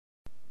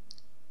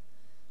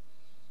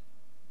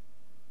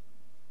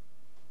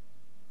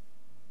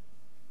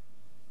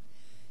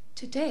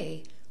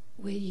Today,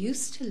 we're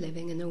used to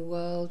living in a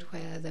world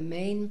where the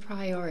main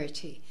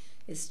priority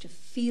is to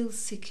feel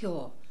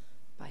secure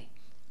by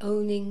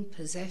owning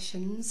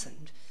possessions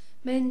and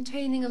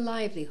maintaining a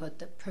livelihood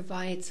that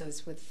provides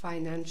us with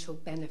financial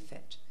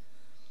benefit.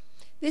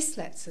 This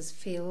lets us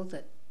feel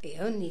that the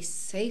only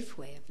safe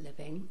way of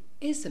living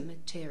is a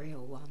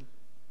material one.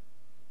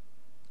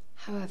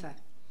 However,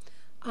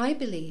 I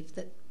believe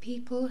that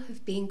people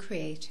have been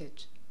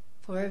created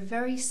for a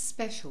very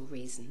special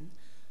reason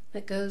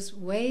that goes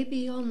way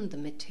beyond the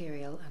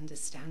material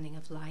understanding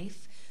of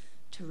life,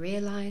 to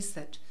realize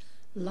that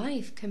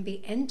life can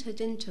be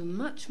entered into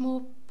much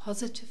more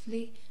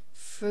positively,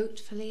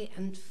 fruitfully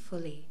and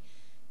fully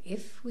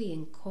if we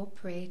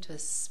incorporate a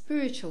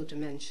spiritual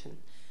dimension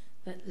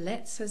that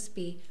lets us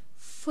be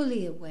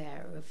fully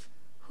aware of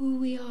who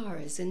we are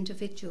as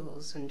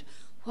individuals and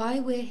why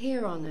we're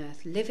here on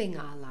earth living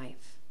our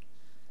life.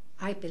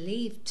 I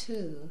believe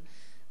too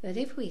that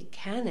if we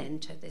can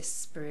enter this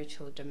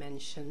spiritual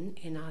dimension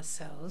in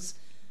ourselves,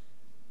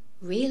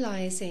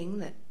 realizing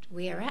that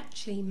we are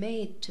actually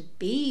made to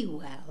be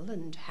well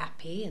and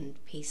happy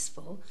and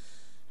peaceful,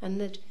 and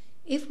that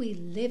if we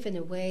live in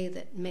a way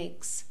that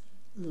makes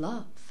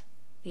love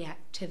the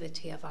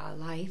activity of our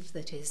life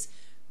that is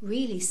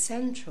really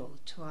central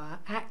to our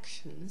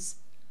actions,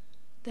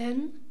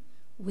 then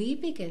we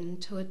begin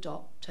to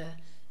adopt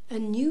a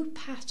new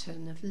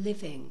pattern of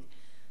living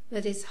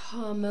that is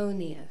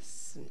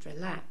harmonious and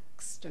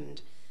relaxed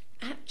and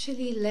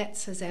actually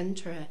lets us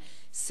enter a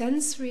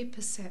sensory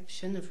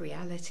perception of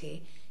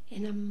reality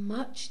in a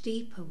much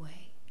deeper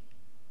way.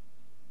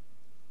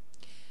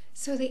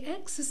 So the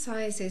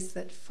exercises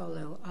that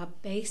follow are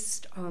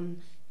based on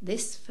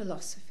this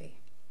philosophy,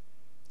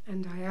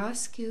 and I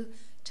ask you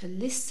to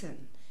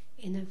listen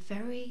in a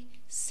very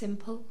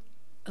simple,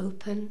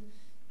 open,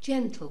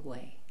 gentle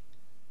way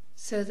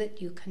so that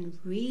you can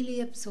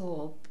really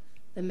absorb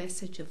the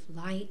message of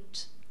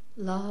light,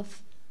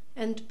 love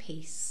and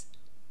peace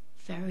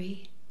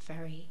very,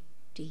 very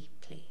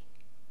deeply.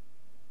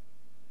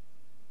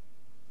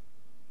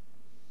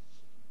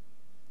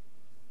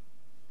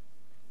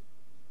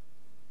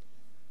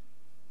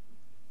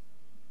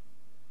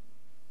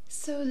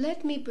 So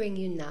let me bring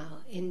you now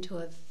into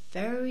a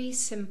very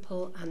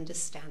simple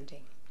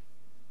understanding.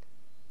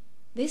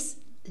 This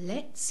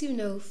lets you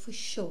know for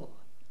sure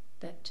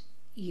that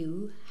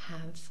you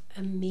have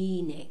a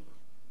meaning.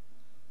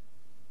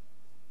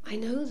 I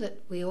know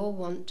that we all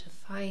want to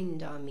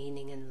find our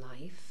meaning in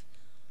life,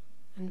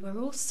 and we're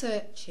all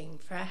searching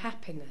for a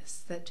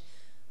happiness that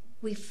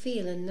we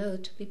feel and know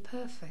to be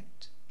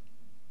perfect.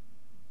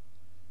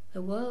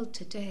 The world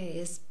today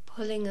is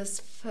pulling us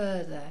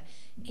further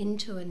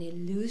into an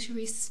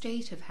illusory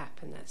state of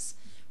happiness,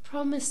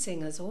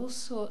 promising us all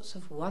sorts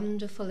of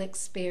wonderful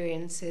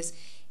experiences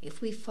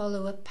if we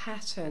follow a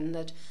pattern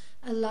that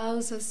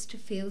allows us to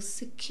feel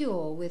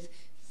secure with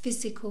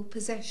physical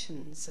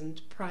possessions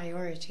and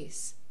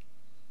priorities.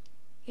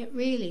 Yet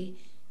really,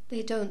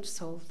 they don't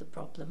solve the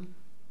problem.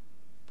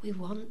 We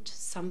want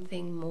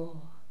something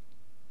more.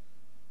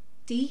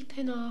 Deep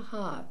in our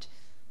heart,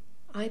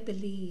 I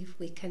believe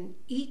we can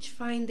each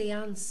find the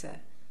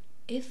answer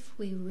if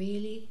we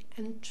really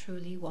and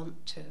truly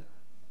want to.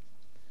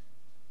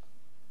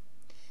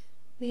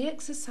 The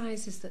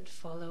exercises that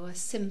follow are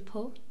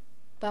simple,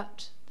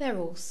 but they're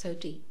also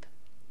deep.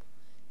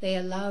 They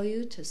allow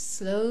you to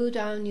slow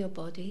down your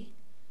body,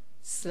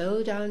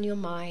 slow down your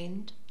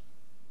mind,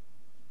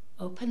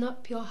 open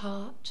up your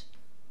heart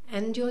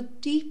and your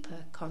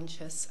deeper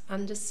conscious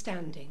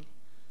understanding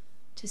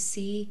to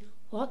see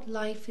what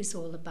life is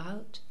all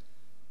about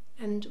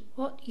and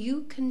what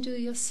you can do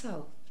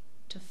yourself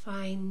to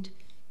find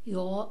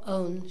your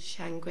own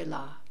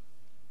Shangri-La.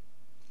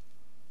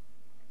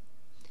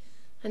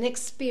 An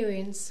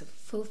experience of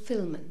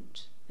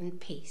fulfillment and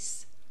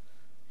peace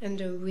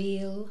and a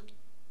real,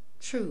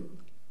 true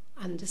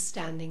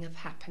understanding of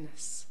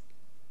happiness.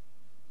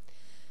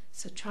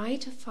 So try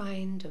to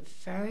find a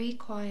very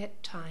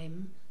quiet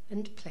time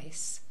and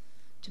place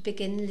to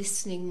begin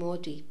listening more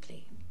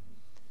deeply,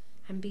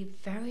 and be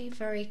very,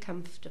 very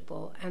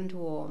comfortable and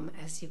warm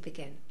as you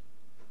begin.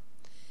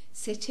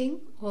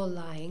 Sitting or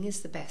lying is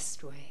the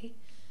best way,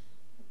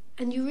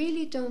 and you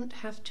really don't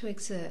have to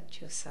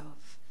exert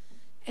yourself.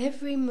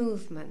 Every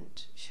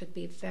movement should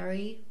be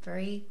very,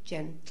 very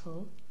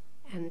gentle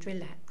and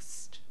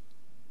relaxed.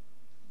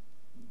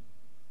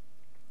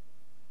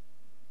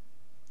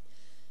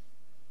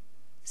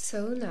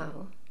 So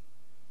now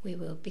we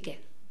will begin.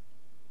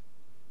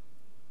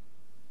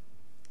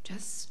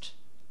 Just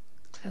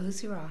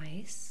close your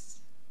eyes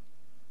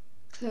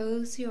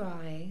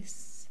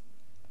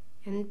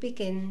and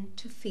begin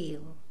to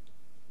feel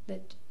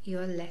that you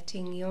are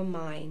letting your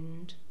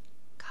mind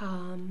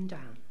calm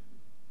down.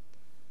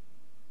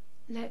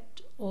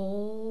 Let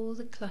all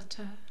the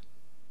clutter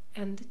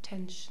and the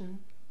tension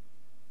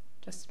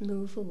just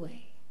move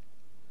away.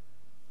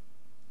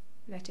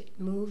 Let it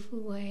move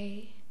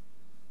away.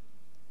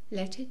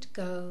 Let it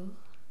go.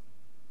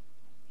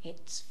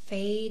 It's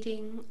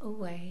fading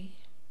away,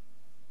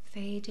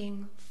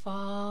 fading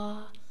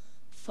far,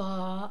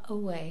 far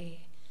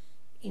away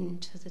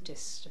into the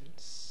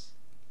distance.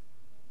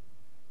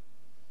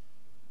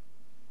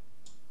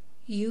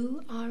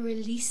 You are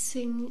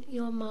releasing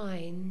your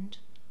mind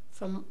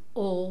from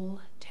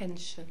all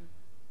tension.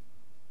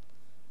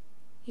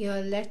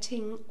 You're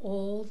letting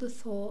all the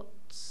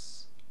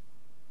thoughts,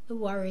 the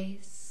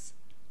worries,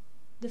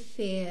 the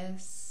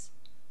fears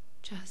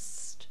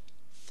just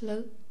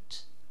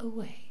float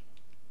away.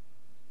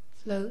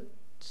 Float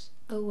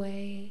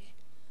away,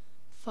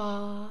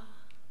 far,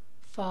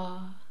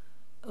 far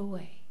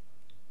away.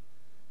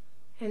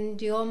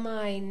 And your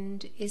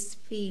mind is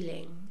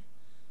feeling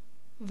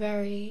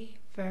very,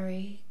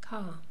 very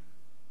calm.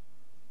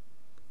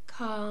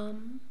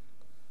 Calm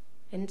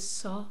and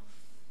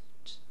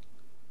soft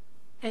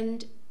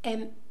and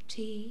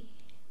empty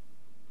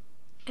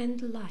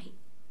and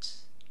light.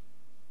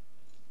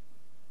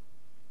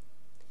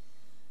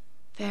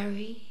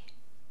 Very,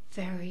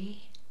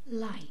 very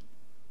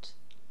light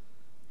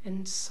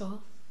and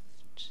soft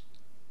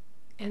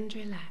and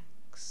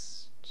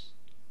relaxed.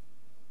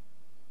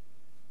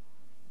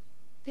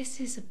 This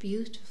is a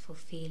beautiful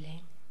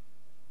feeling.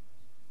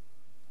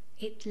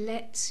 It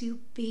lets you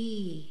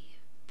be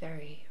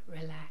very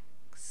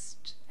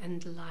relaxed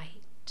and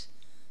light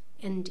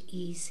and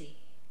easy,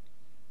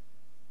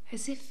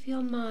 as if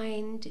your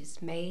mind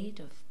is made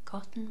of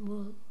cotton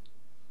wool,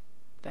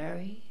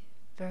 very,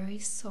 very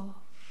soft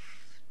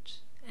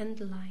and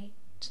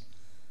light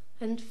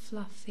and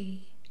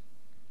fluffy,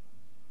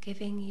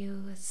 giving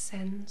you a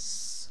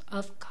sense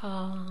of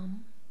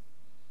calm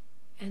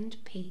and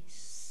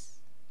peace.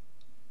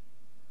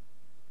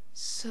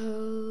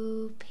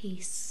 So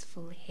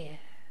peaceful here.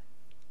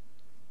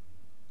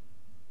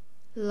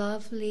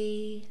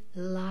 Lovely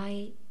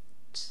light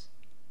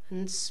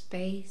and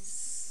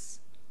space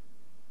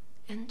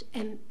and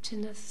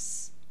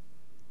emptiness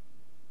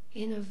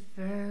in a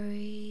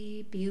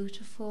very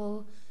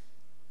beautiful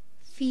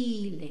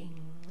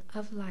feeling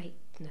of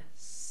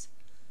lightness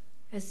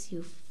as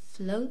you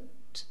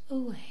float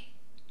away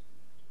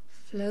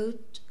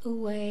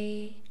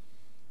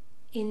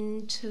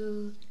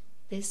into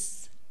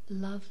this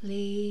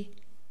lovely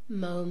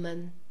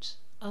moment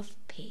of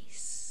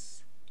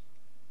peace.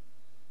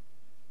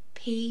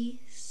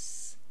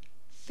 Peace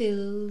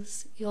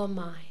fills your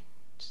mind.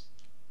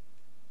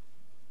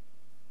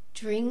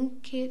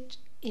 Drink it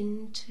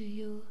into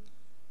you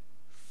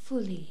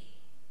fully.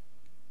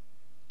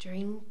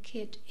 Drink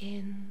it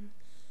in,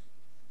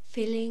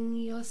 filling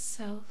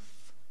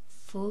yourself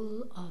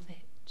full of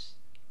it.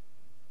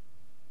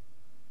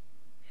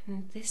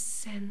 And this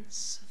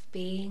sense of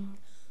being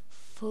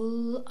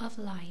full of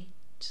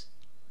light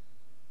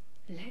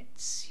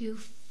lets you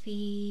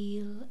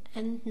feel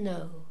and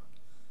know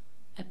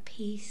a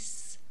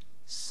peace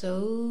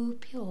so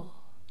pure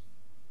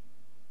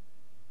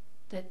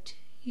that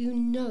you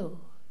know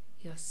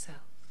yourself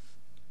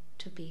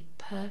to be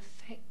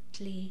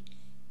perfectly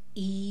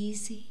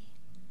easy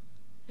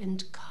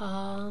and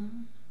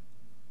calm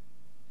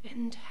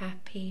and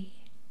happy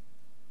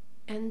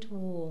and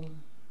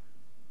warm.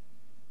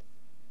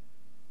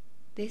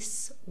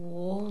 This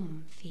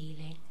warm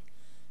feeling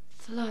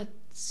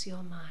floods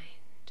your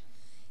mind.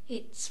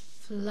 It's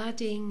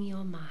flooding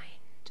your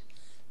mind,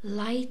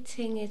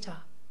 lighting it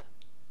up.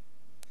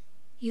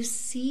 You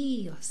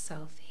see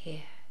yourself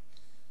here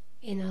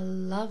in a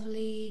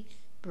lovely,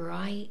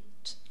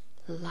 bright,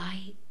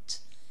 light,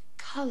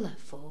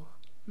 colourful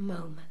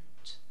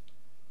moment.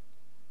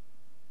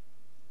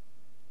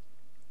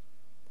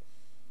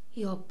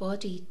 Your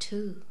body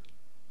too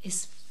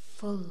is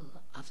full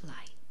of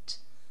light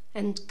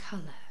and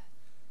colour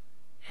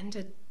and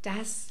a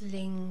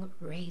dazzling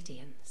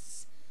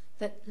radiance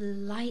that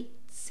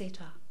lights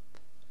it up.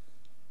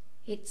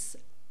 It's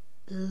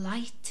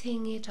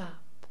lighting it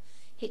up.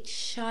 It's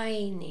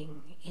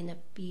shining in a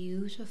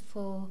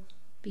beautiful,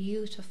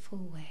 beautiful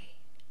way.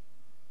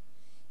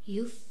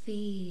 You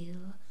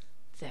feel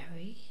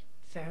very,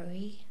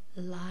 very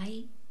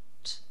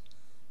light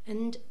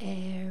and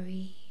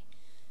airy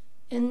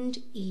and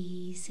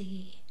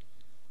easy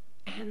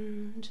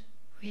and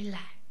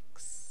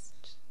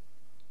relaxed.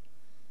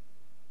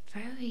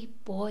 Very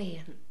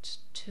buoyant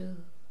too.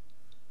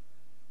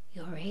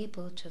 You're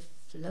able to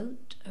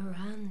float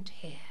around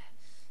here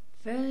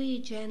very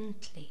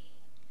gently,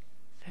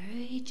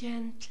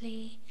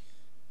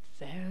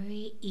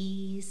 very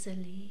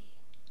easily,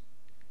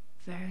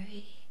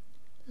 very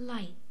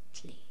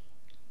lightly.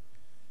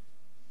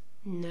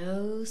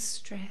 No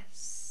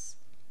stress,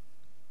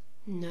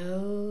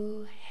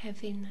 no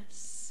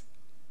heaviness,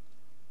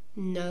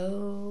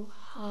 no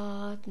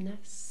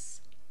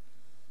hardness,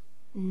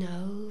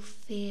 no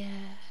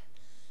fear,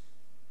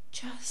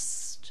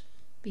 just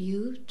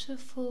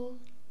beautiful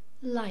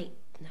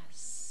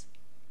lightness,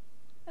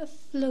 a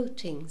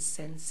floating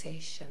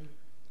sensation.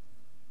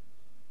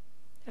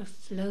 A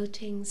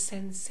floating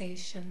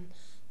sensation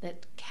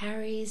that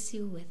carries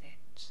you with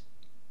it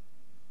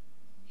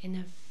in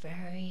a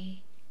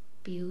very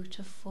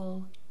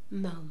beautiful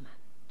moment.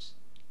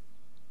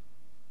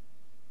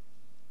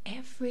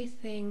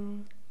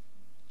 Everything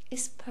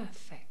is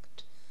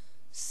perfect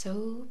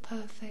so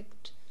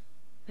perfect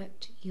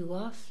that you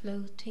are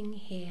floating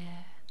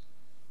here.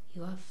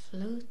 You are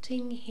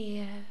floating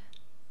here,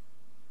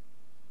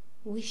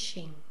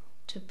 wishing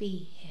to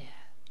be here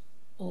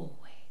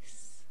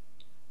always.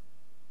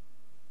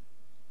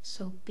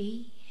 So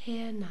be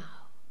here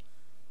now,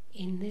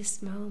 in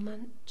this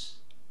moment.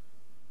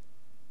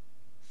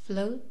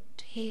 Float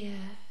here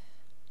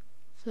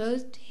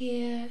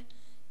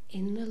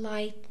in the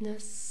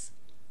lightness,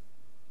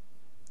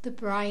 the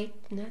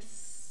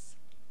brightness,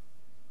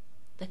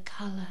 the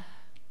colour,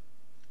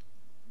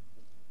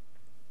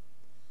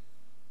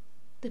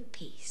 the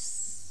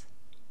peace.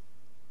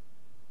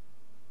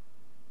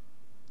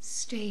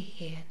 Stay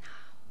here now.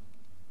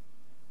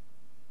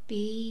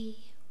 Be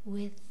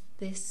with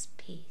this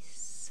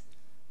peace,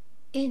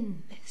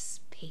 in this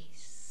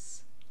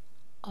peace,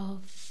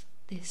 of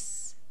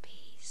this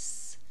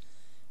peace.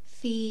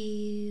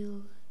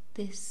 Feel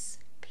this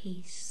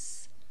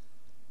peace.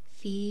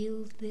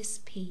 Feel this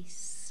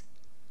peace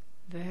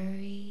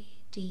very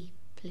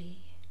deeply.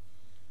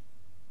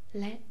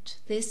 Let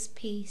this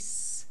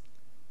peace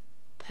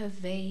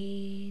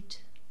pervade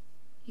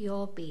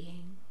your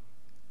being,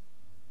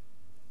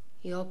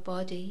 your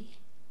body,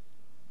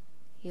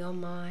 your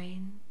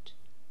mind,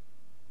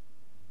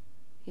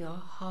 your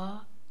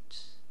heart,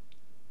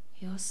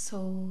 your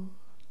soul,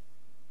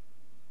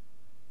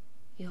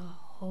 your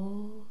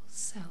whole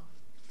self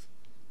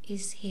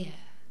is here,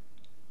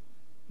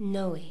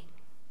 knowing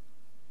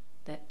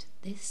that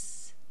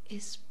this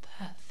is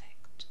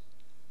perfect,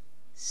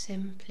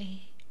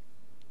 simply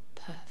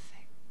perfect.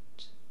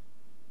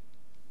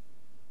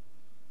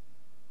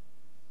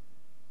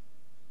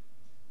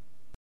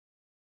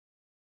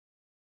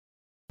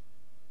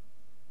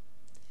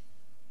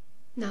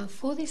 Now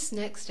for this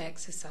next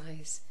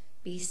exercise,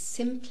 be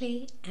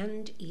simply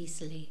and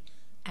easily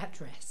at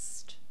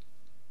rest.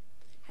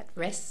 At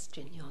rest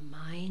in your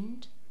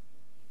mind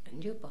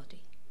and your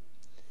body.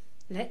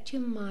 Let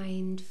your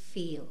mind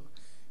feel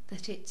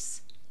that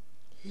it's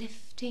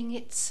lifting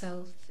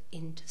itself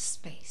into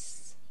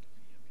space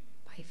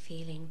by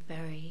feeling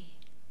very,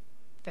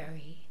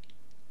 very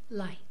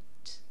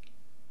light.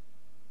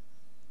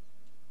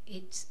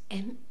 It's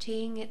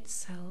emptying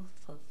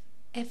itself of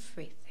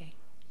everything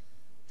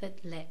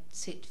that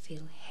lets it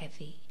feel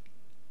heavy,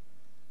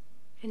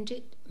 and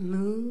it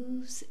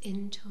moves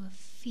into a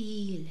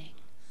feeling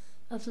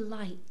of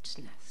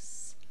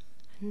lightness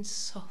and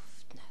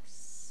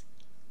softness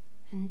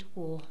and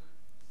warmth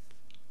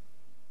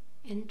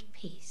and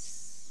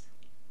peace,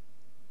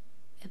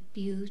 a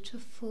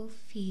beautiful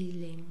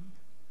feeling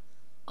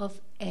of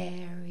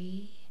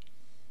airy,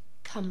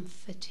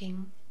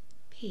 comforting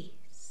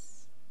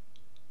peace.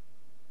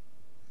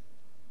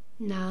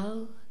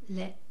 Now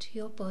let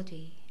your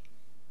body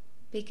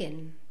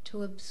begin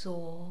to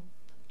absorb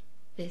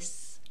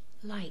this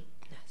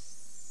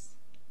lightness.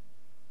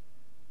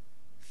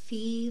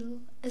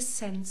 Feel a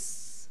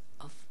sense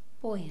of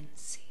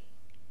buoyancy.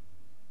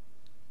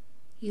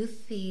 You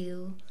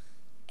feel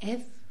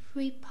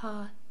every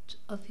part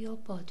of your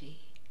body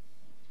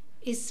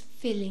is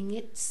filling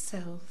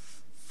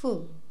itself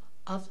full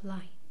of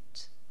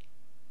light.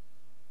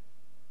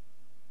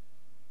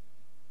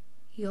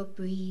 Your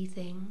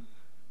breathing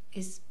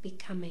is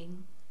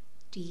becoming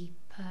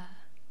deeper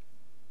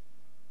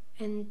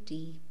and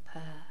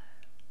deeper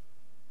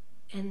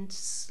and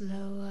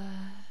slower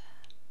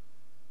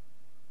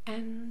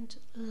and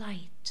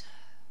lighter.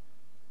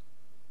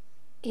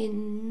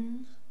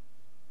 In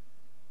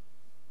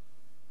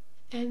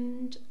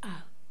and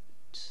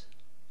out.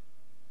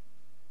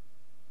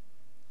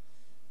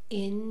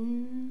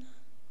 In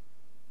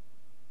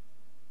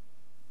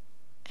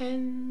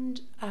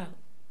and out.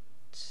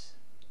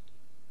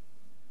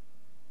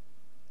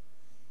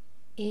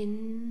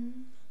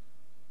 In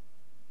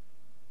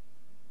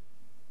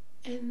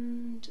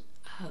and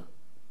out.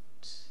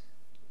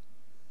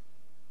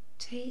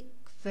 Take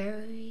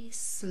very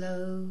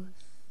slow,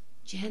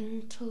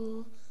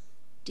 gentle,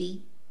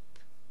 deep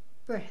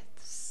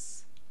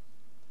breaths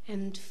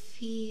and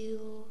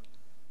feel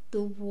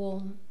the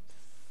warmth,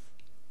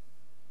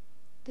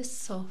 the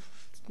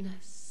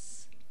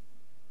softness,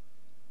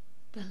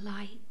 the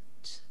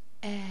light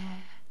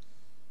air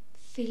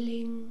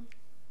filling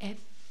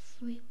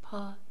every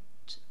part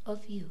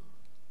of you.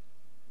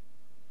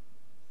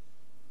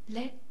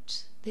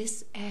 Let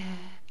this air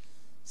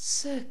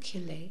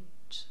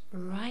circulate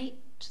right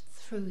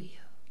through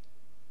you,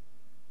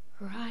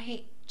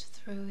 right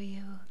through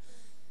you.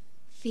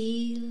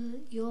 Feel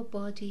your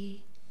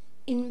body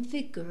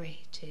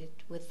invigorated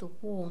with the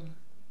warmth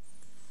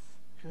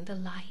and the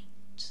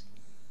light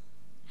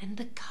and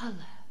the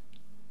colour.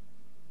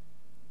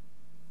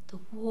 The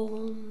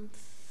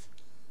warmth,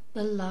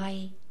 the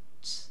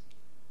light,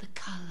 the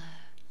colour.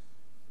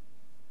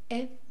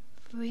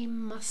 Every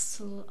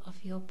muscle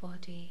of your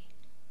body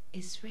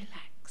is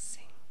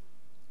relaxing.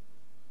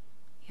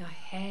 Your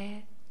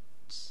head,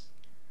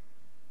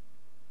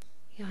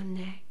 your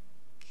neck,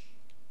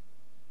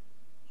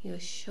 your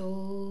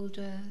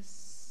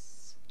shoulders,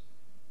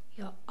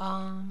 your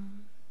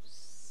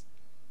arms,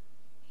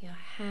 your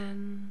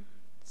hands,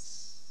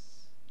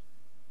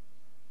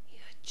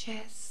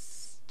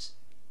 chest,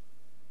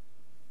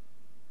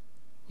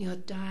 your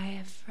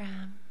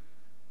diaphragm,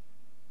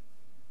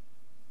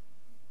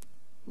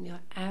 your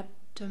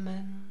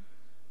abdomen,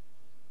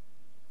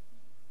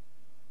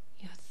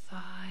 your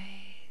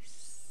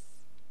thighs,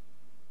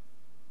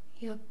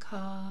 your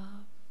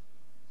calves,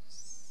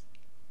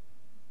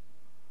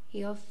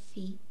 your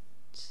feet,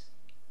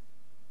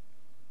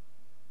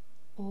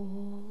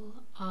 all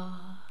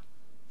are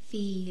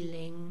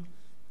feeling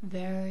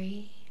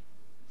very,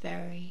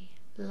 very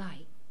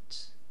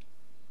light,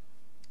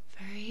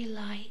 very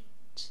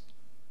light,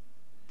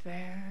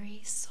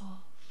 very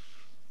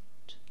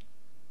soft,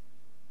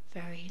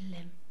 very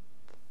limp,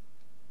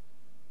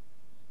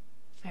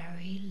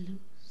 very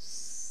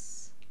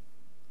loose,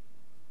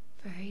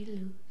 very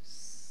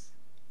loose.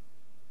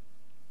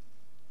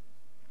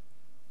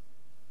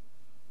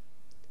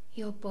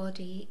 Your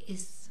body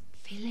is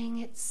filling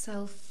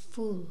itself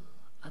full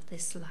of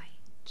this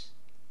light,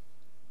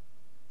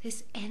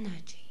 this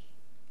energy,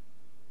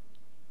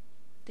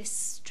 this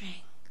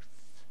strength,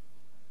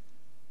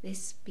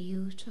 this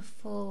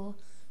beautiful,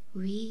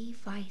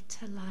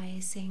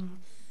 revitalizing,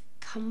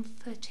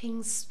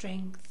 comforting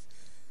strength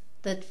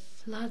that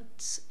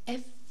floods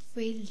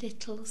every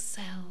little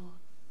cell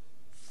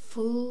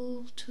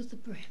full to the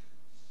brim,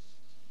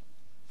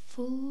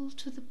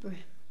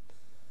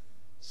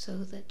 so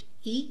that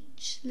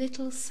each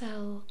little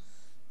cell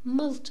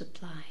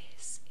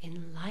multiplies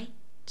in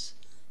light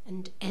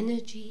and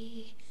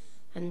energy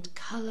and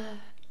colour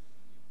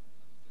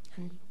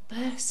and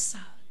bursts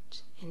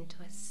out into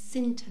a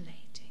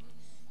scintillating,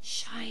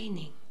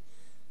 shining,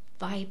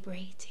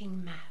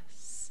 vibrating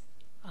mass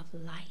of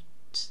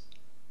light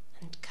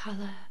and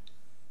colour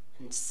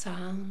and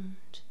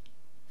sound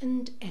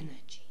and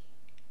energy.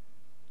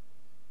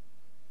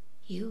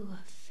 You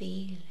are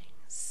feeling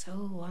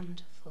so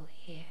wonderful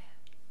here,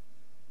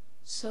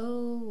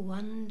 so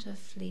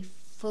wonderfully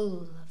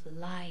full of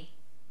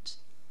light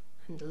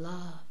and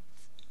love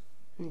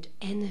and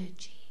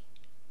energy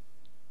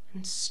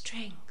and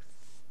strength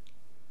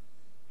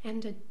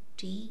and a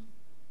deep,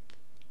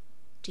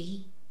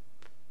 deep,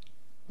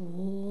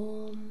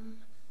 warm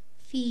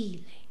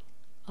feeling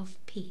of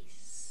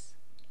peace.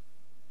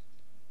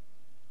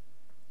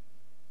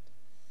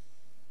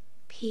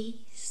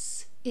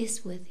 Peace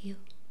is with you.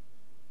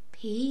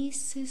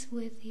 Peace is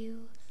with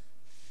you,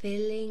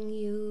 filling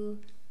you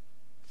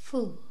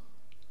full,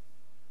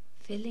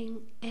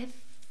 filling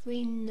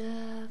every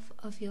nerve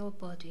of your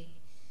body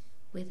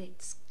with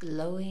its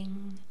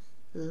glowing,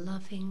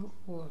 loving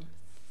warmth,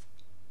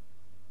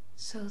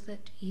 so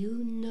that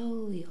you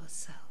know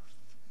yourself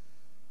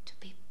to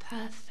be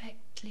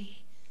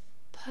perfectly,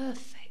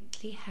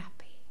 perfectly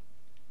happy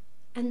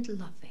and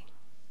loving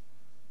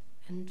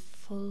and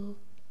full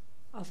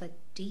of a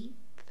deep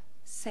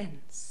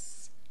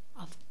sense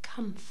of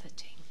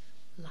comforting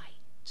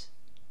light.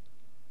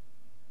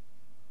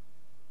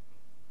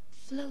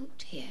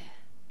 Float here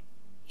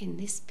in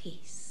this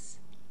peace.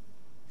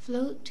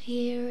 Float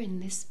here in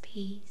this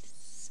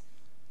peace,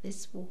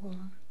 this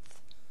warmth,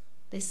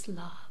 this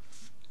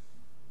love,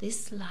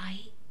 this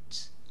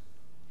light,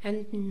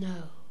 and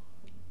know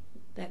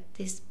that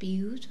this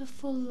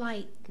beautiful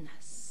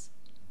lightness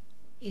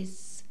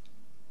is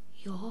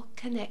your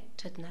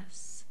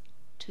connectedness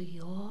to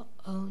your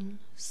own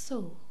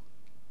soul.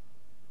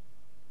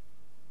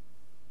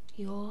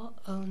 Your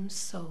own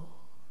soul.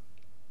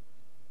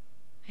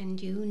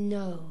 And you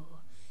know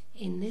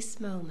in this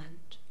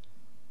moment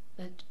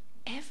that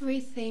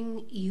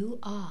everything you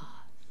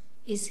are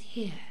is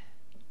here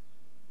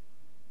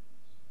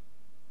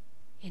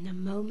in a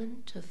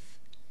moment of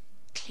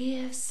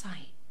clear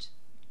sight.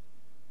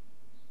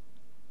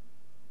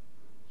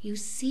 You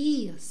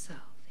see yourself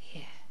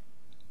here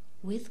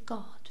with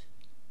God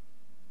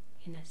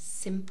in a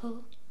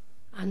simple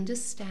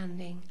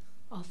understanding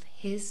of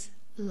His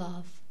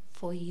love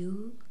for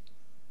you,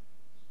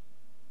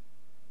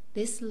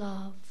 this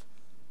love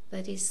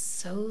that is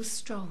so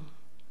strong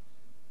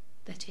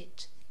that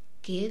it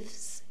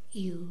gives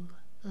you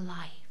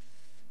life,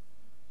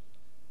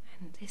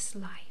 and this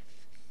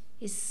life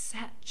is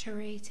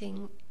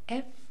saturating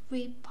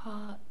every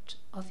part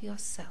of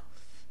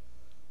yourself,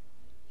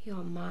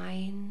 your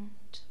mind,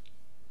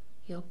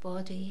 your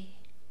body,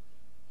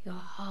 your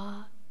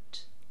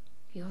heart,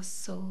 your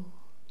soul.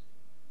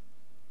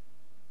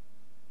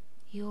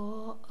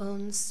 Your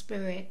own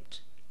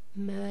spirit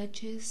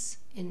merges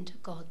into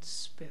God's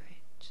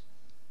spirit,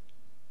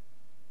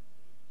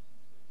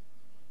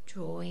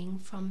 drawing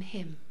from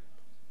Him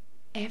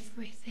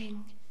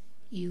everything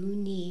you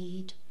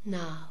need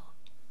now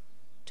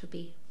to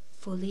be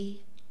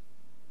fully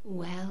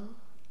well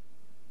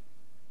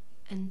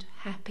and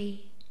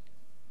happy,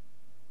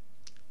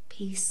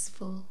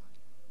 peaceful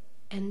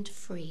and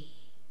free,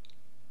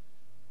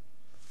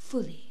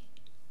 fully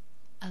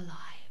alive.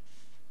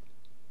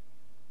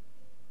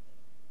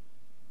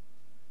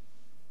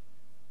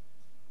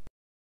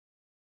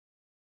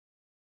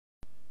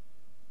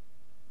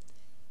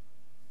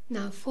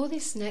 Now for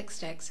this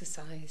next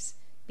exercise,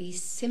 be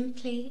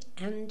simply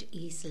and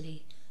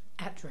easily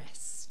at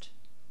rest.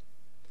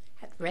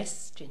 at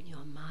rest in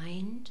your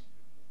mind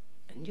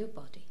and your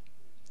body.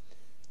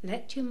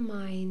 Let your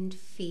mind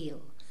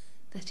feel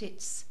that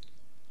it's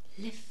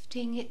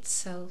lifting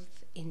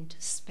itself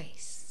into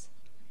space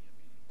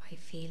by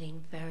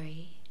feeling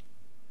very,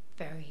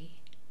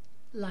 very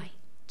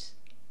light.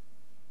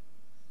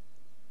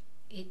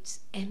 It's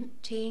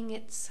emptying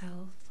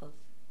itself of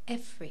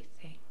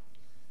everything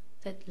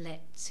that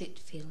lets it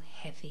feel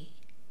heavy,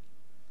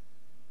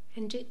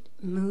 and it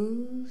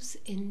moves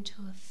into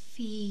a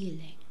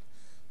feeling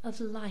of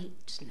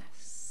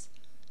lightness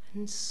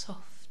and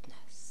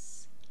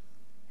softness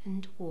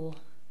and warmth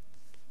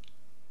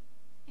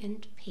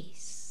and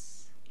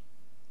peace,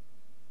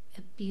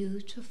 a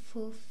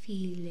beautiful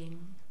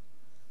feeling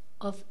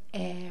of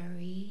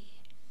airy,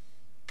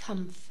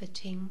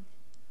 comforting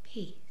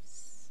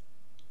peace.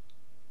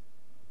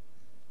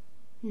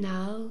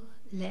 Now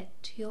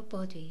let your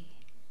body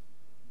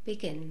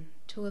begin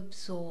to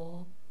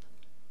absorb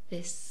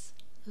this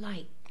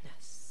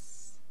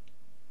lightness.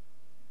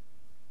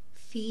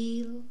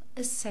 Feel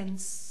a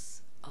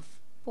sense of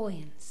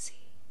buoyancy.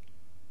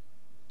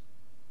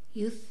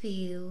 You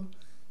feel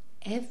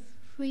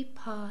every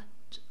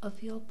part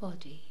of your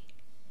body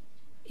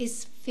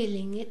is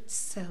filling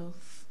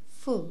itself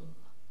full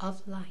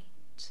of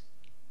light.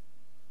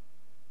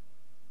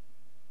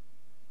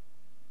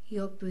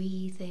 Your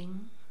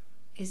breathing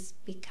is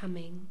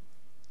becoming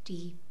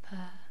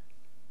deeper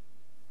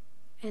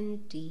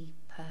and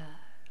deeper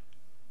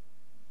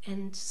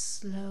and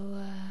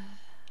slower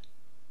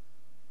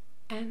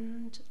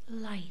and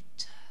lighter.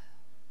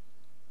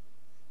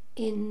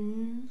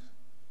 In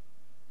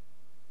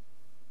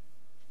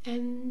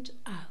and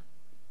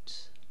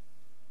out.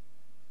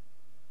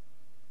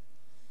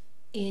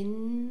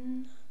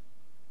 In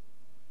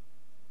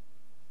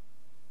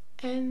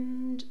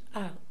and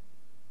out.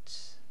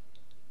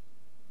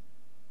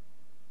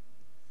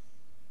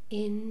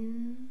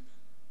 In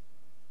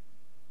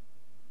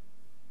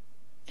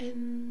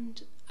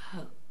and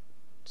out.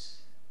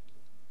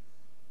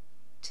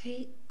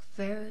 Take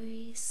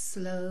very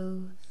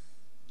slow,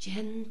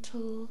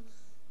 gentle,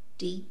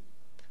 deep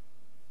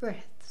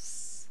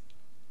breaths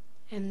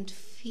and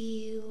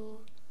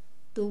feel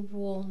the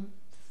warmth,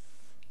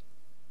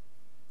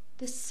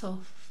 the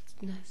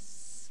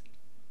softness,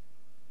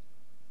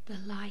 the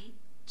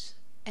light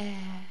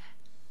air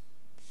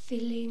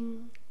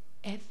filling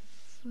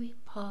every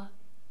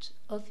part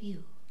of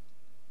you.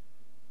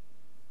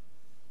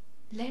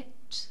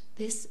 Let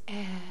this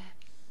air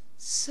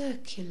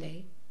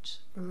circulate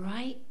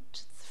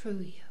right through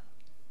you,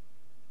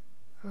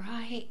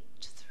 right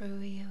through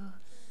you.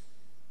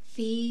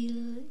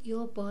 Feel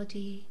your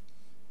body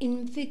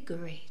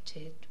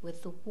invigorated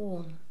with the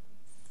warmth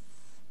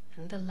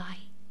and the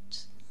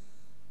light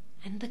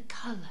and the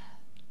colour.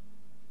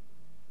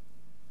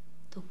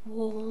 The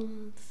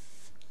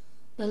warmth,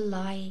 the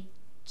light,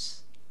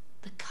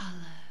 the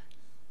colour.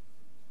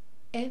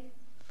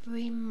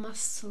 Every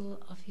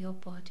muscle of your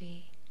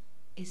body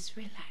is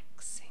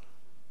relaxing.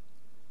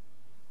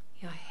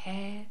 Your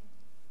head,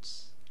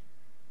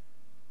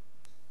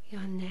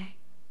 your neck,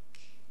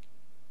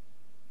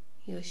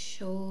 your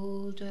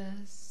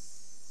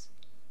shoulders,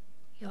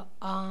 your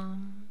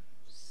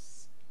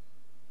arms,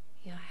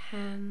 your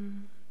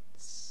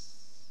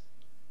hands,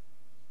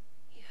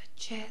 your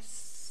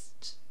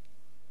chest,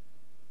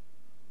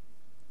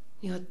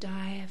 your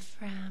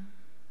diaphragm,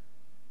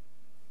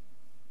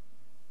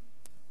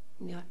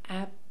 your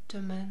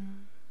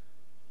abdomen,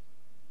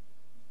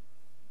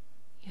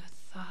 your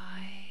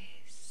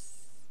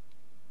thighs,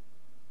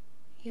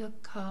 your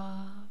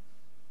calves,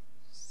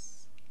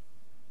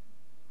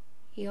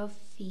 your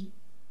feet,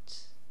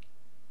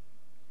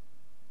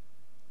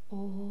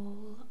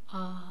 all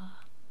are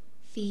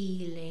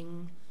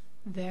feeling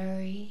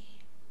very,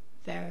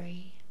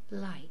 very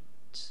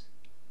light,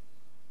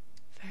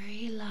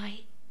 very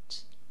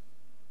light,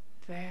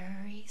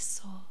 very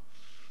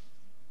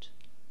soft,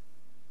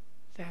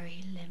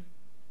 very limp,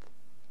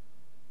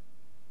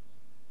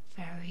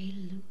 very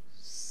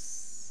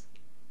loose,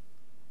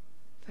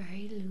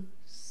 very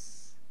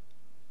loose.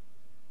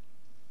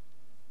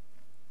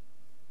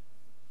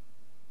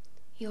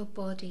 Your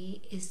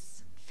body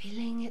is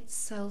filling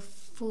itself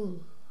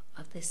full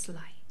of this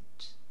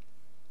light,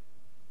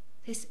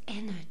 this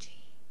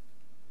energy,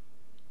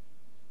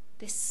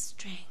 this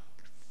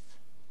strength,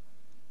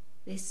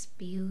 this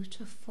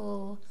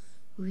beautiful,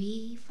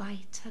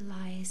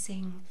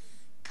 revitalizing,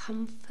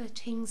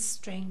 comforting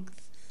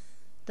strength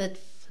that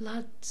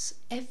floods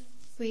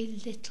every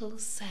little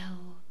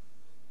cell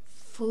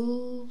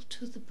full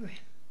to the brim,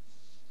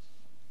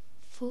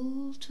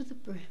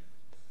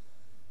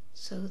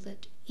 so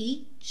that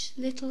each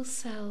little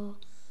cell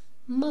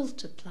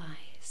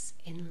multiplies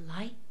in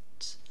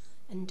light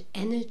and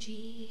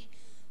energy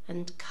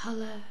and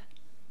colour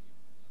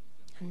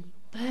and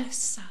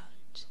bursts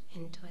out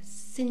into a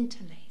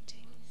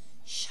scintillating,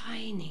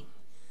 shining,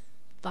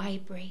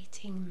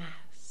 vibrating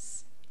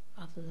mass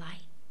of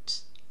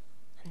light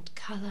and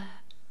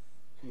colour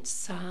and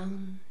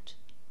sound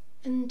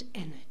and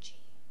energy.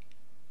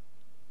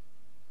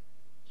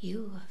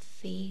 You are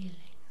feeling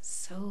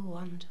so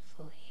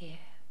wonderful here,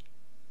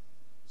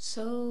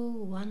 so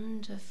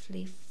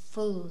wonderfully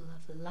full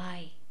of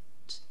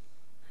light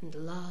and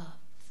love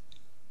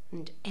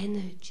and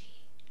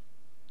energy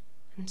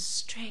and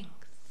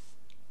strength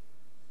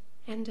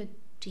and a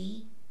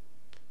deep,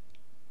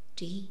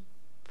 deep,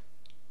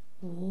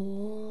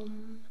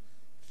 warm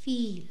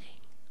feeling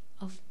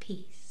of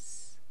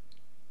peace.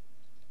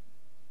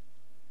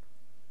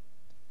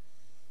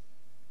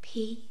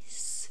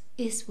 Peace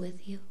is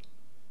with you.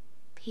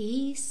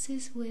 Peace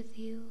is with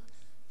you,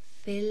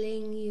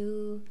 filling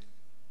you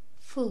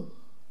full,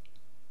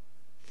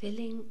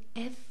 filling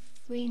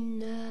every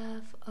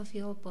nerve of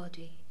your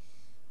body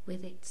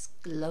with its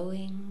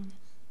glowing,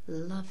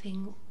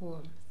 loving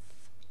warmth,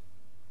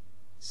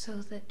 so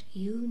that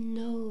you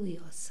know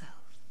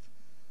yourself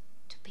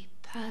to be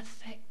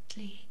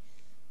perfectly,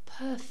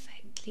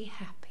 perfectly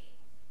happy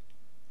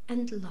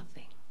and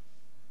loving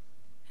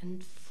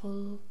and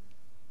full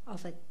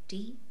of a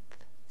deep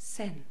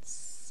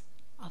sense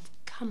of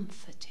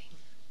comforting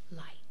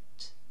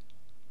light.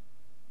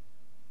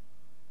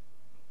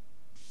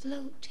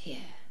 Float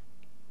here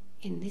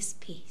in this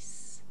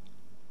peace.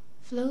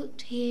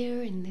 Float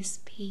here in this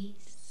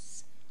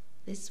peace,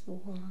 this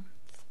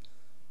warmth,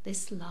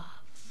 this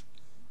love,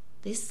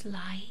 this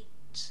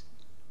light,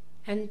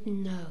 and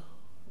know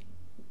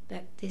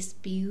that this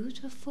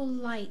beautiful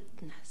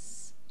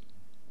lightness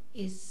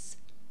is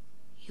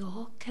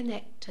your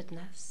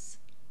connectedness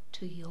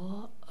to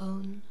your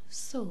own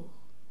soul.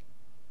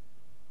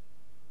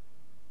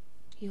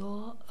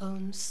 Your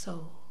own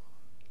soul.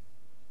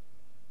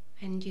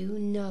 And you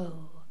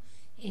know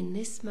in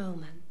this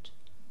moment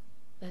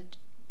that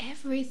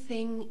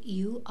everything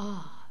you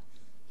are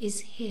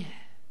is here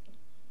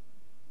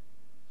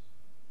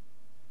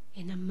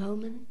in a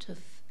moment of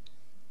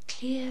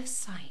clear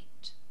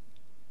sight.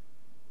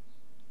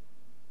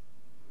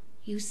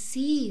 You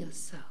see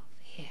yourself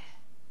here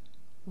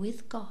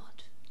with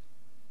God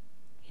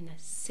in a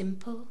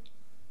simple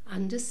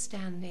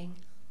understanding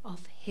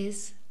of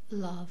His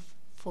love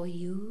for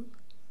you,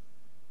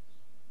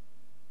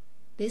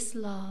 this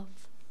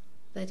love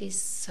that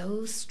is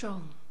so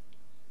strong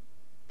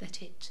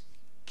that it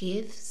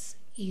gives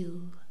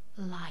you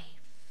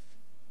life,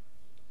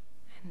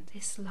 and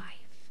this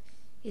life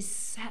is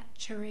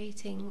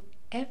saturating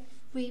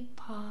every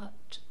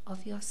part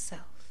of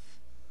yourself,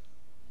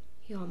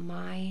 your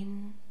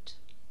mind,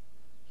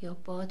 your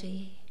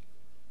body,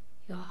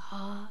 your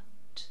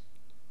heart,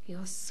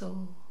 your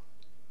soul.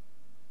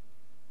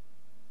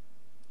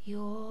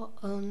 Your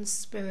own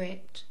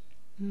spirit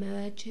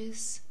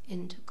merges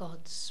into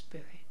God's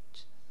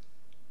spirit,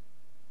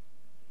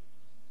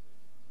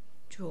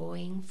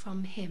 drawing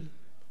from Him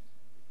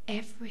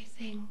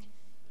everything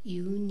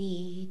you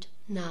need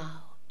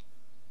now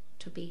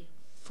to be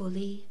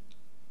fully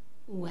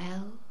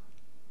well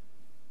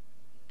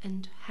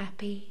and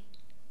happy,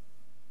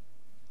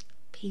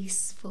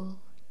 peaceful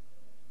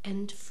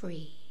and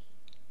free,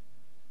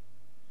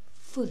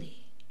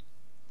 fully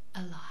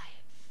alive.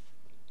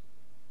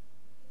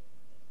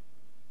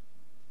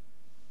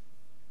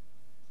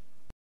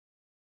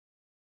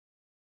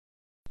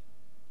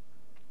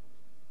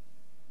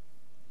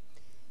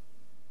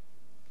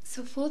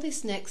 So for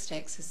this next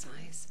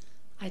exercise,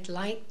 I'd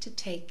like to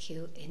take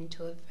you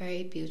into a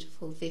very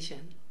beautiful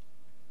vision.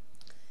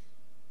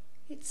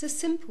 It's a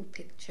simple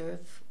picture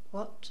of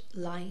what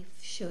life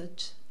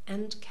should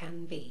and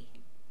can be.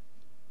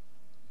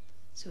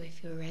 So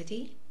if you're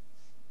ready,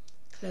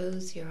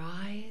 close your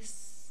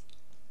eyes,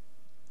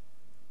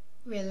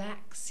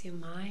 relax your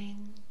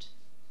mind,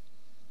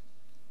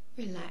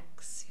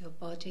 relax your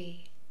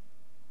body,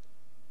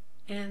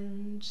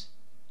 and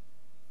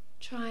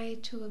try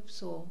to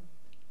absorb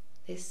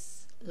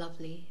this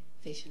lovely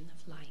vision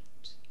of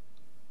light.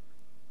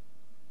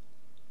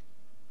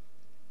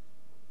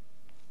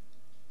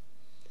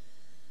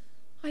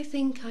 I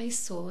think I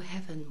saw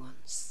heaven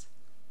once.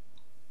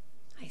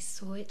 I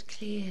saw it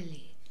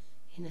clearly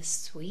in a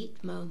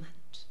sweet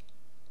moment.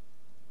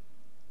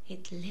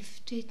 It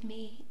lifted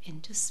me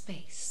into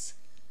space,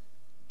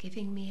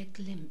 giving me a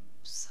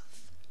glimpse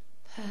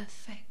of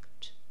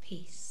perfect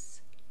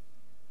peace.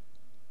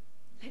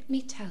 Let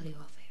me tell you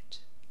of it.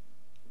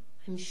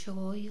 I'm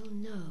sure you'll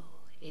know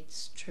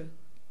it's true.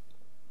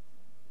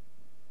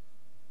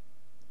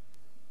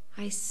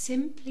 I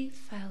simply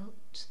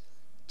felt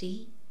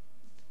deep,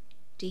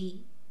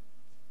 deep,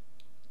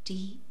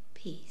 deep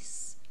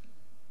peace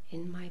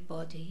in my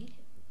body,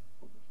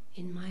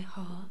 in my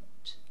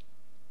heart,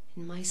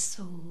 in my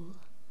soul,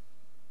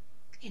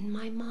 in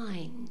my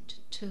mind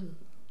too.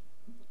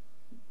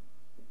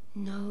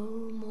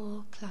 No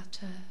more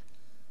clutter,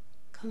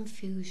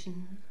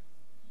 confusion,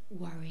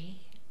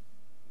 worry.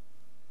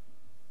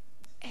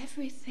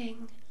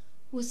 Everything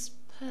was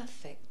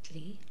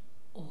perfectly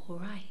all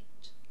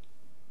right.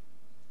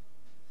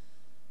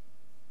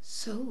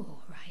 So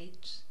all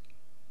right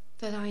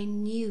that I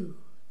knew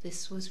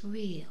this was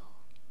real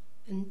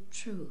and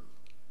true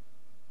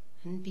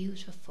and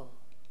beautiful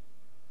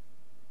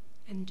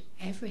and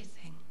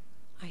everything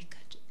I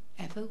could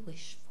ever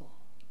wish for.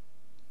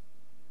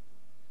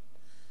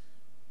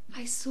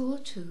 I saw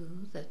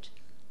too that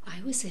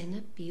I was in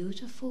a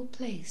beautiful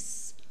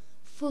place,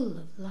 full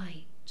of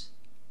light.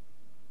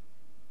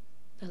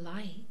 The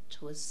light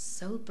was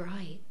so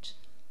bright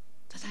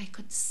that I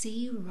could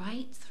see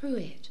right through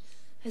it,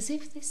 as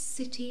if this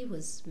city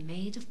was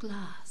made of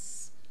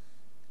glass,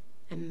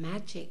 a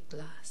magic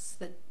glass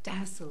that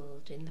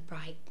dazzled in the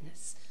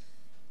brightness,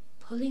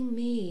 pulling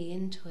me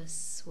into a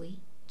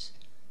sweet,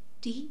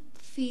 deep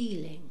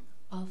feeling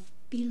of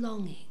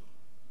belonging.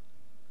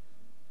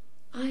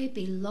 I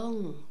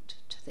belonged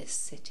to this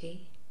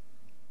city.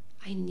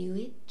 I knew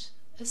it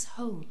as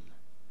home,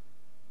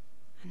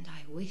 and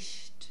I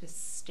wished to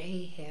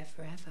stay here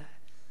forever,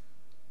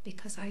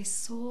 because I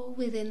saw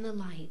within the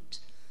light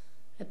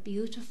a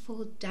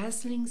beautiful,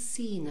 dazzling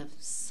scene of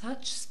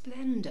such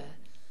splendor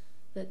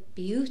that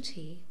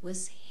beauty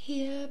was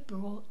here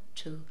brought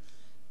to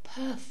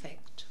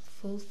perfect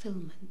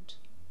fulfillment.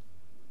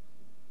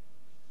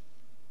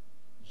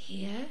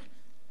 Here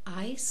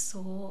I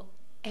saw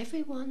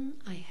everyone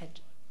I had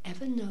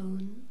ever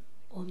known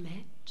or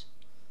met,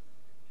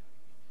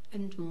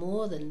 and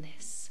more than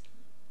this,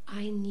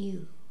 I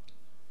knew,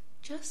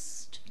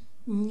 just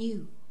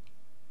knew,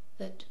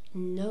 that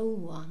no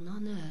one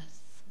on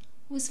earth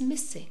was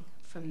missing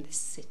from this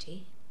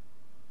city.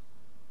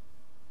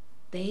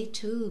 They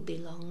too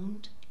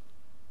belonged,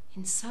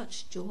 in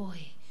such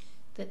joy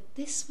that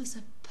this was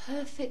a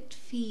perfect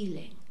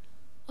feeling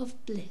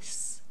of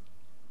bliss.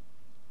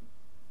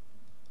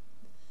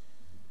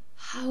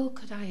 How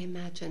could I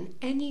imagine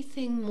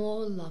anything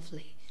more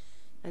lovely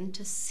than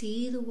to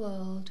see the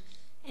world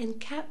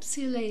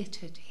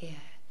encapsulated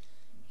here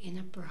in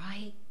a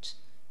bright,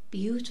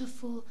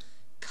 beautiful,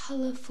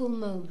 colourful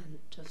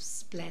moment of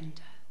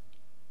splendour?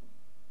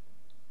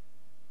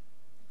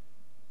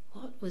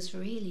 What was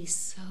really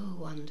so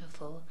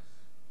wonderful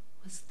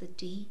was the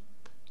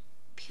deep,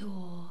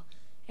 pure,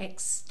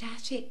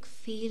 ecstatic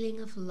feeling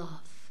of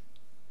love.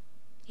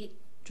 It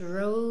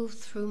drove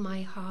through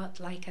my heart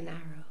like an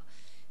arrow,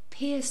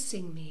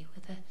 piercing me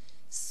with a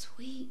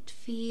sweet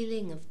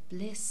feeling of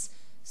bliss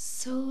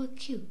so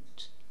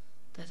acute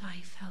that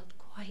I felt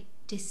quite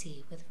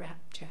dizzy with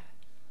rapture,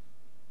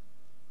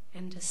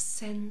 and a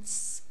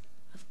sense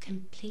of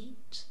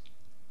complete,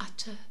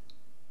 utter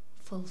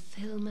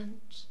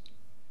fulfillment,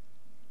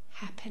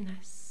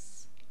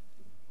 happiness,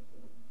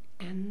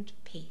 and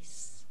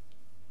peace.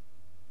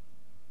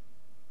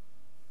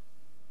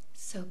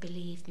 So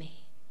believe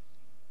me,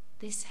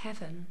 this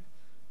heaven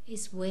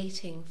is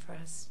waiting for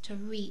us to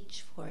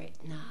reach for it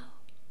now,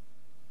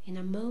 in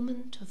a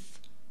moment of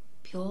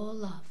pure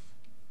love,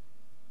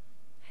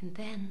 and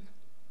then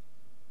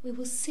we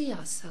will see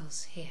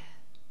ourselves here,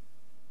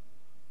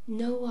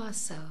 know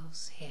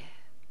ourselves here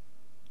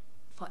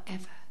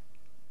forever,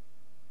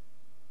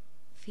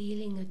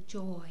 feeling a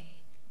joy,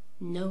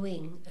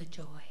 knowing a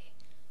joy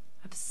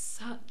of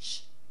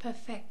such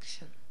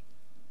perfection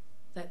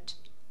that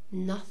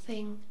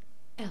nothing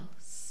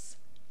else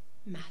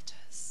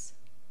matters.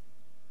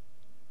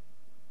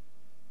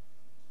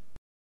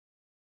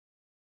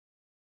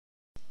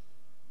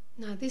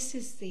 Now this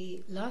is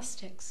the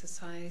last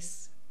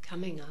exercise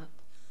coming up,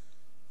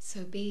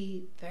 so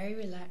be very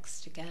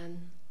relaxed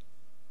again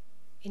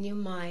in your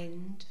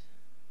mind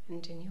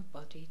and in your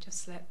body.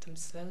 Just let them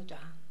slow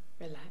down,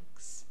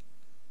 relax,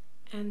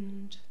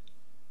 and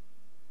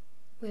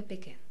we'll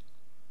begin.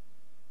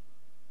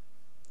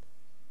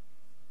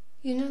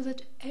 You know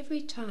that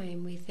every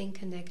time we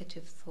think a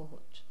negative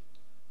thought,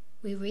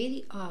 we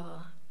really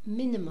are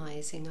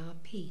minimizing our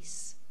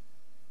peace,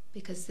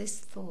 because this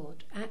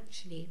thought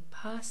actually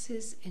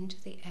passes into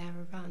the air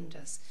around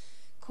us,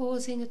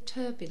 causing a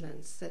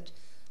turbulence that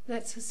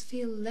lets us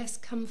feel less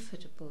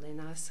comfortable in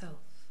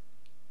ourselves.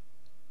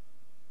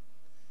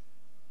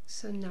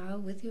 So now,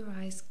 with your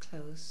eyes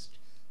closed,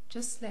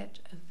 just let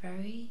a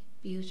very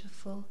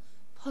beautiful,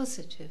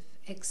 positive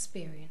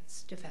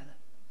experience develop,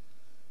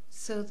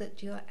 so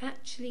that you're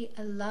actually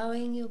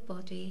allowing your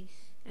body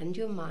and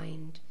your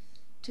mind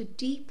to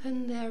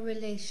deepen their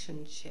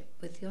relationship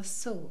with your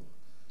soul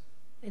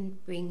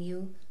and bring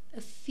you a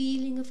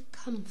feeling of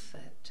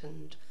comfort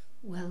and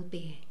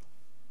well-being.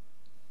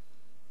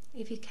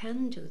 If you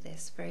can do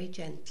this very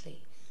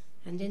gently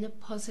and in a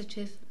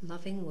positive,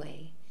 loving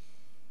way,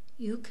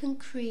 you can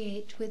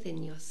create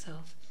within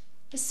yourself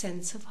a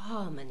sense of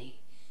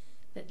harmony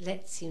that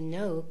lets you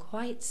know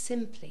quite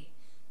simply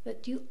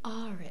that you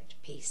are at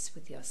peace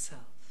with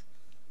yourself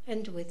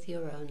and with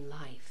your own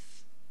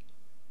life.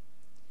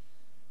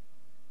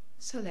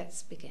 So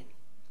let's begin.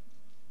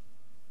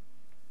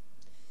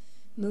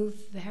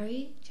 Move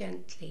very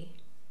gently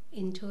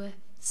into a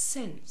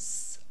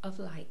sense of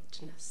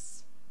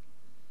lightness.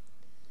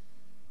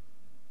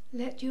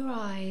 Let your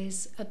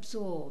eyes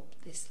absorb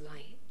this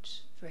light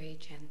very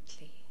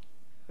gently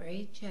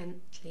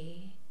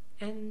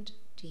and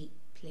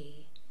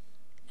deeply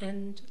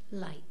and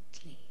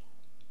lightly.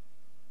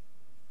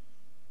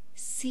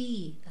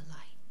 See the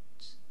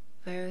light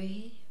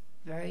very,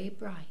 very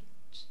bright,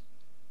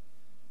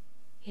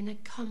 in a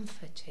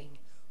comforting,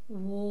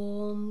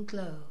 warm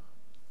glow.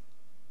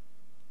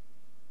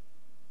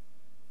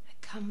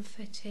 A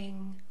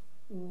comforting,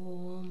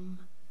 warm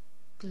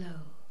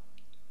glow.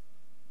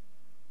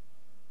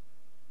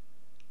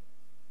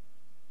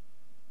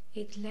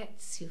 It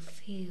lets you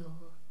feel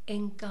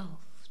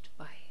engulfed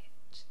by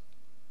it.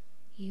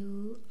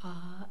 You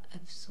are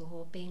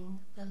absorbing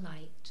the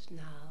light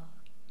now,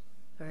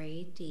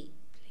 very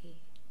deeply,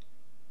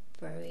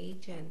 very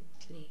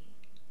gently,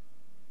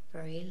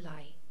 very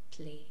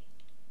lightly.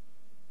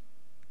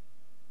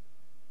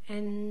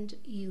 And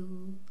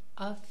you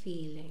are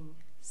feeling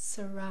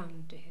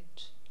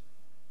surrounded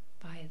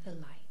by the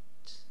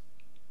light,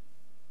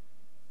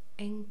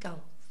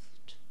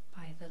 engulfed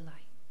by the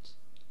light.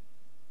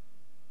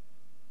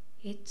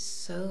 It's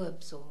so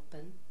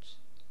absorbent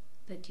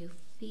that you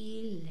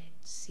feel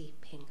it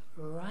seeping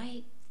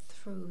right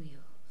through you,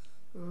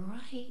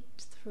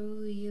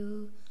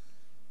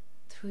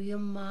 through your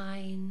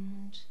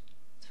mind,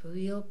 through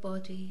your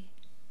body,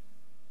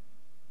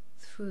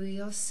 through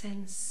your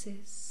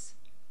senses,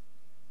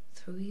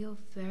 through your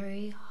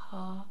very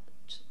heart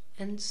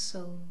and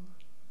soul,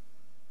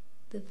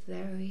 the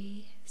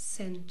very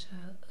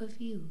center of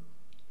you,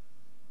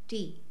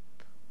 deep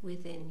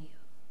within you.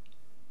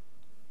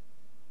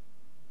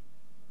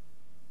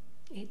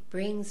 It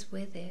brings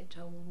with it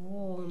a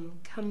warm,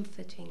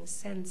 comforting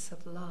sense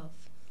of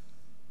love,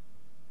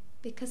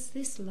 because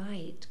this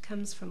light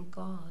comes from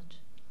God,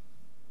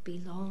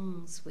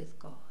 belongs with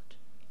God,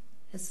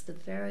 as the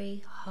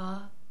very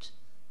heart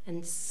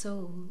and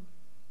soul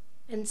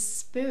and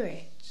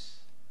spirit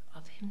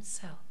of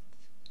Himself.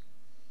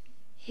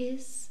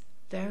 His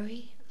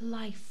very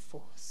life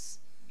force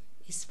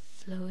is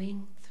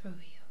flowing through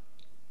you,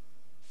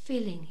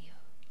 filling you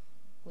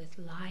with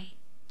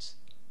light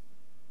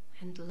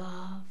and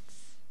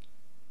love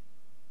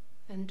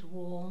and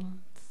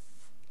warmth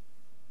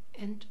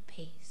and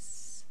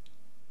peace.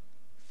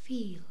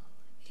 Feel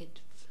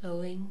it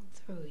flowing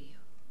through you,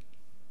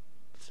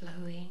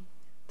 flowing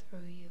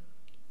through you.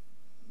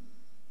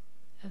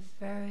 A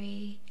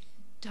very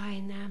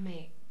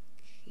dynamic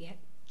yet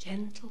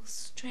gentle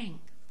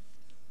strength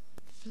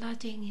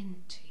flooding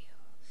into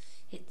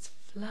you. It's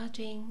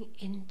flooding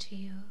into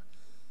you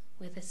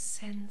with a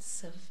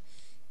sense of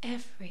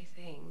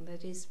everything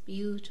that is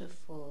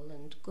beautiful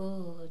and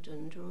good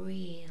and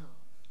real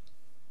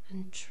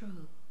and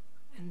true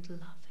and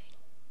loving.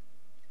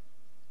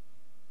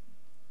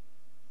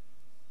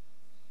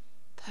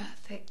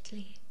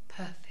 Perfectly,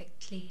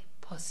 perfectly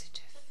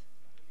positive,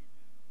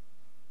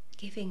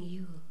 giving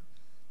you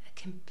a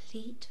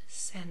complete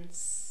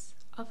sense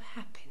of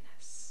happiness.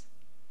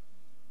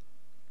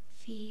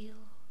 Feel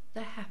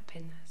the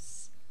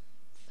happiness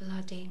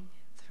flooding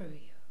through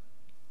you.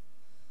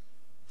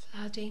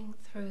 Flooding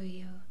through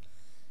you,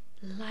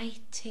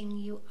 lighting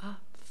you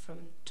up from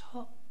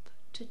top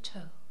to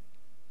toe,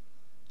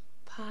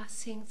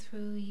 passing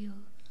through you,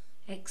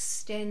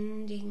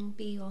 extending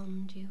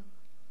beyond you,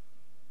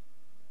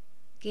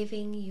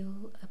 giving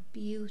you a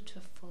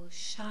beautiful,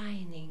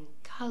 shining,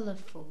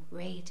 colourful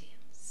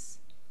radiance.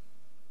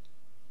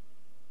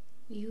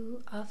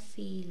 You are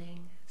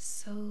feeling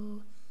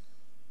so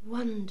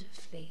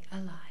wonderfully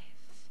alive.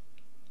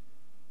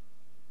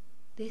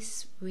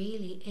 This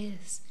really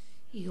is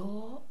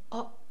your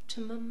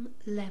optimum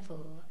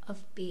level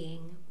of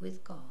being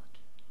with God,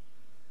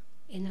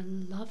 in a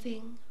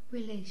loving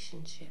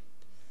relationship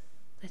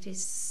that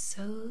is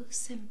so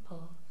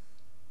simple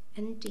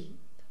and deep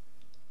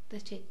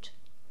that it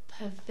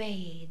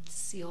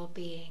pervades your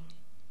being,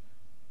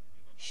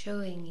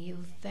 showing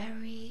you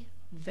very,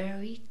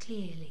 very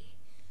clearly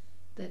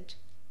that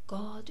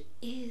God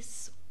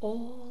is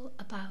all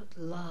about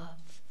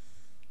love,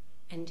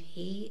 and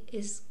He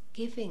is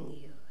giving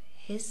you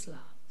His love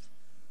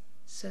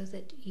so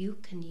that you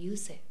can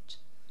use it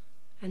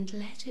and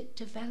let it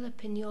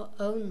develop in your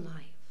own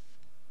life,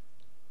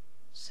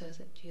 so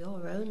that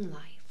your own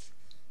life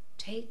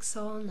takes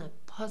on a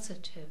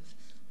positive,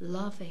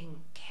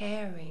 loving,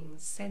 caring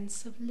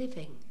sense of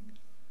living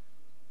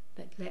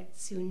that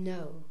lets you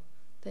know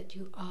that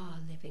you are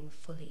living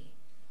fully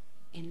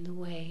in the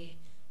way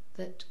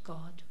that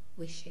God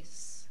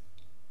wishes.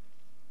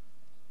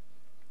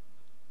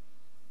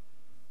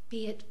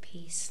 Be at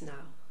peace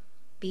now.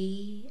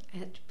 Be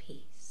at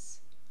peace.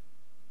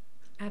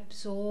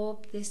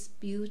 Absorb this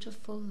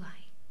beautiful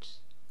light,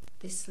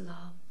 this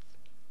love,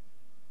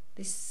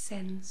 this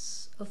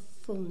sense of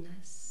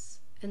fullness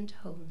and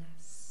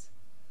wholeness.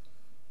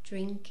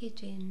 Drink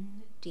it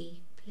in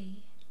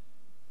deeply.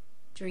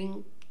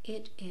 Drink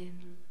it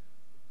in.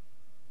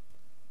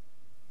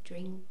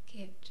 Drink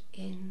it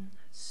in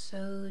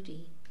so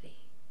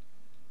deeply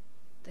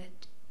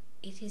that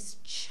it is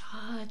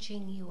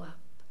charging you up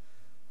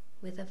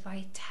with a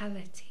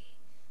vitality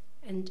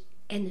and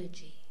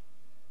energy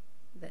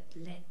that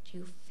let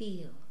you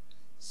feel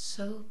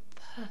so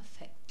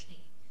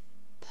perfectly,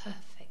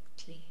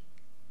 perfectly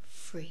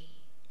free.